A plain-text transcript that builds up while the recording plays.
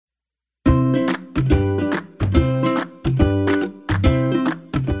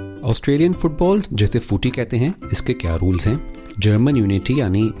Australian football जिसे फुटी कहते हैं, इसके क्या रूल्स हैं? जर्मन यूनिटी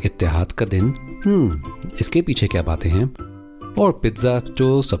यानी इत्तेहाद का दिन, इसके पीछे क्या बातें हैं? और पिज्ज़ा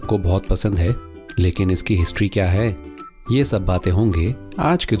जो सबको बहुत पसंद है, लेकिन इसकी हिस्ट्री क्या है? ये सब बातें होंगे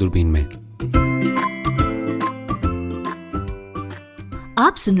आज के दूरबीन में।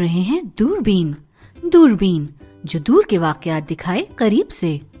 आप सुन रहे हैं दूरबीन, दूरबीन जो दूर के वाकयात दिखाए करीब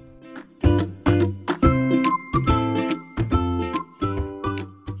से।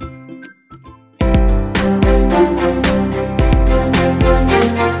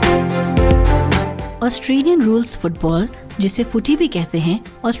 ऑस्ट्रेलियन रूल्स फुटबॉल जिसे फुटी भी कहते हैं,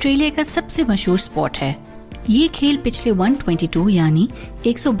 ऑस्ट्रेलिया का सबसे मशहूर स्पोर्ट है। ये खेल पिछले 122 यानी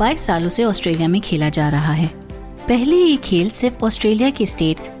 122 सालों से ऑस्ट्रेलिया में खेला जा रहा है। पहले ये खेल सिर्फ ऑस्ट्रेलिया के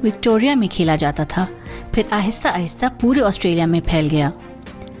स्टेट विक्टोरिया में खेला जाता था, फिर आहिस्ता आहिस्ता पूरे ऑस्ट्रेलिया में फैल गया।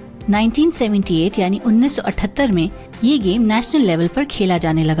 1978 यानी 1978 में ये गेम नेशनल लेवल पर खेला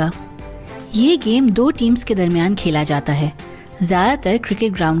जाने लगा। ये गेम 2 टीम्स के दरमियान खेला जाता है। ज्यादातर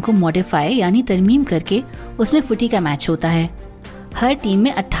क्रिकेट ग्राउंड को मॉडिफाई यानी तरमीम करके उसमें फुटी का मैच होता है। हर टीम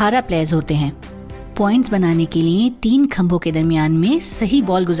में 18 प्लेयर्स होते हैं। पॉइंट्स बनाने के लिए 3 खंभों के दरमियान में सही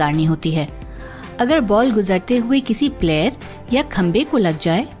बॉल गुजारनी होती है। अगर बॉल गुजरते हुए किसी प्लेयर या खंबे को लग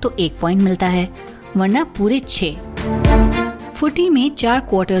जाए तो 1 पॉइंट मिलता है, वरना पूरे 6। फुटी में 4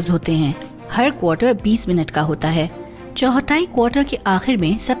 क्वार्टर्स होते हैं। हर क्वार्टर 20 मिनट का होता है। चौथाई क्वार्टर के आखिर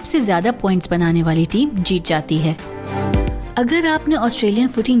में सबसे ज्यादा पॉइंट्स बनाने वाली टीम जीत जाती है। अगर आपने ऑस्ट्रेलियन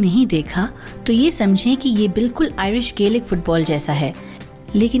फुटी नहीं देखा तो ये समझें कि ये बिल्कुल आयरिश गेलिक फुटबॉल जैसा है,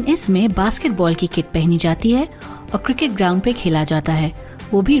 लेकिन इसमें बास्केटबॉल की किट पहनी जाती है और क्रिकेट ग्राउंड पे खेला जाता है,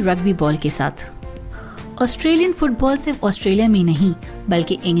 वो भी रग्बी बॉल के साथ। ऑस्ट्रेलियन फुटबॉल सिर्फ ऑस्ट्रेलिया में नहीं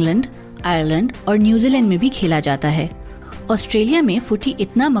बल्कि इंग्लैंड, आयरलैंड और न्यूजीलैंड में भी खेला जाता है। ऑस्ट्रेलिया में फुटी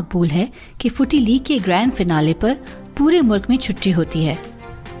इतना मकबूल है कि फुटी लीग के ग्रैंड फिनाले पर पूरे मुल्क में छुट्टी होती है।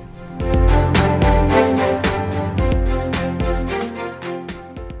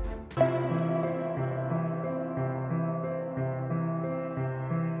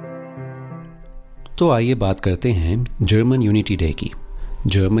 तो आइए बात करते हैं जर्मन यूनिटी डे की।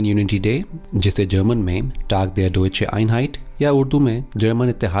 जर्मन यूनिटी डे, जिसे जर्मन में टाग देयर डोइचे आइनहाइट या उर्दू में जर्मन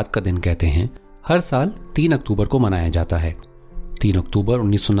इत्तेहाद का दिन कहते हैं, हर साल 3 अक्टूबर को मनाया जाता है। 3 अक्टूबर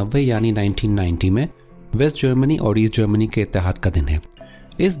 1990 यानी 1990 में वेस्ट जर्मनी और ईस्ट जर्मनी के इत्तेहाद का दिन है।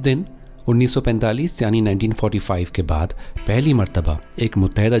 इस दिन 1945 यानी 1945 के बाद पहली मर्तबा एक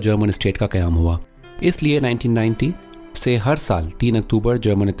मुत्तहिदा जर्मन स्टेट का क़याम हुआ। इसलिए 1990 से हर साल 3 अक्टूबर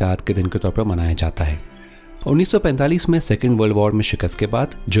जर्मन इत्तेहाद के दिन के तौर पर मनाया जाता है। 1945 में सेकेंड वर्ल्ड वॉर में शिकस्त के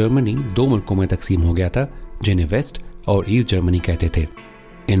बाद जर्मनी 2 मुल्कों में तकसीम हो गया था, जिन्हें वेस्ट और ईस्ट जर्मनी कहते थे।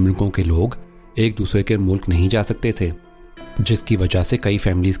 इन मुल्कों के लोग एक दूसरे के मुल्क नहीं जा सकते थे, जिसकी वजह से कई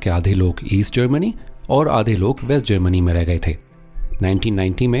फैमिलीज के आधे लोग ईस्ट जर्मनी और आधे लोग वेस्ट जर्मनी में रह गए थे।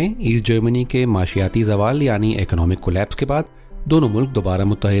 1990 में ईस्ट जर्मनी के माशियाती जवाल यानी इकोनॉमिक कोलैप्स के बाद दोनों मुल्क दोबारा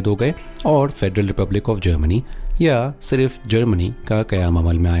मुत्तहिद हो गए और फेडरल रिपब्लिक ऑफ जर्मनी या सिर्फ जर्मनी का क़याम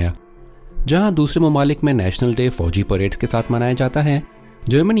अमल में आया। जहां दूसरे ममालिक में नेशनल डे फौजी परेड्स के साथ मनाया जाता है,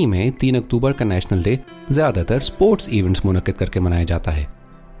 जर्मनी में 3 अक्टूबर का नेशनल डे ज़्यादातर स्पोर्ट्स इवेंट्स मुनक्किद करके मनाया जाता है।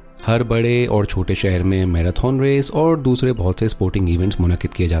 हर बड़े और छोटे शहर में मैराथन रेस और दूसरे बहुत से स्पोर्टिंग इवेंट्स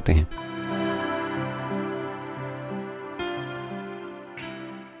मुनक्किद किए जाते हैं।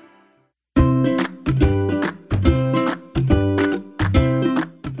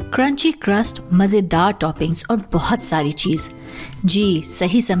 क्रंची क्रस्ट, मजेदार टॉपिंग्स और बहुत सारी चीज। जी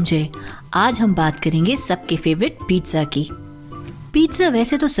सही समझे, आज हम बात करेंगे सबके फेवरेट पिज्जा की। पिज्जा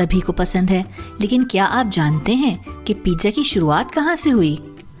वैसे तो सभी को पसंद है, लेकिन क्या आप जानते हैं कि पिज्जा की शुरुआत कहाँ से हुई?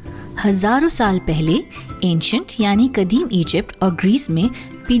 हजारों साल पहले एंशिएंट यानी कदीम इजिप्ट और ग्रीस में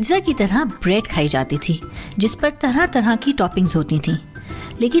पिज्जा की तरह ब्रेड खाई जाती थी, जिस पर तरह तरह की टॉपिंग्स होती थी।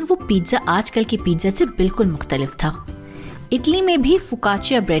 लेकिन वो पिज्जा आजकल के पिज्जा से बिल्कुल मुख्तलिफ था। इटली में भी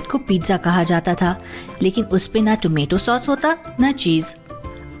फुकाचिया ब्रेड को पिज्जा कहा जाता था, लेकिन उस पे ना टोमेटो सॉस होता ना चीज।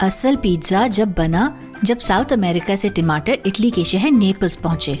 असल पिज्जा जब साउथ अमेरिका से टमाटर इटली के शहर नेपल्स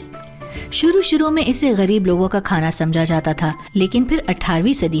पहुंचे। शुरू में इसे गरीब लोगों का खाना समझा जाता था, लेकिन फिर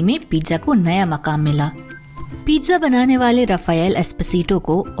 18वीं सदी में पिज्जा को नया मकाम मिला। पिज्जा बनाने वाले राफेल एस्पोसितो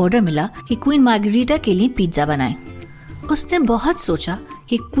को ऑर्डर मिला कि क्वीन मार्गरीटा के लिए पिज्जा बनाए। उसने बहुत सोचा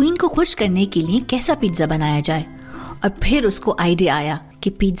कि क्वीन को खुश करने के लिए कैसा पिज्जा बनाया जाए, और फिर उसको आइडिया आया कि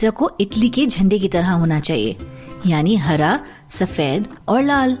पिज्जा को इटली के झंडे की तरह होना चाहिए, यानी हरा, सफेद और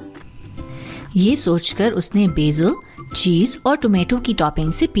लाल। ये सोचकर उसने बेसिल, चीज और टोमेटो की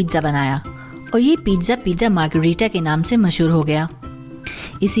टॉपिंग से पिज्जा बनाया और ये पिज्जा मार्गरीटा के नाम से मशहूर हो गया।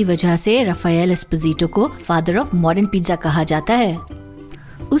 इसी वजह से राफेल एस्पोसितो को फादर ऑफ मॉडर्न पिज्जा कहा जाता है।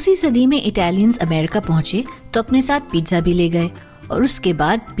 उसी सदी में इटालियंस अमेरिका पहुंचे तो अपने साथ पिज्जा भी ले गए और उसके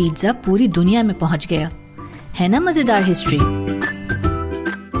बाद पिज्जा पूरी दुनिया में पहुंच गया। है ना मजेदार हिस्ट्री?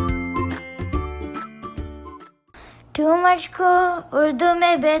 टू मच को उर्दू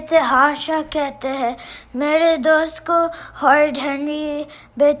में बेतहाशा कहते हैं। मेरे दोस्त को हॉर्ड हेनरी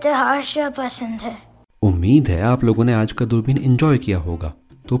बेतहाशा पसंद है। उम्मीद है आप लोगों ने आज का दूरबीन एंजॉय किया होगा।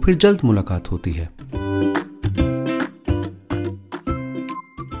 तो फिर जल्द मुलाकात होती है।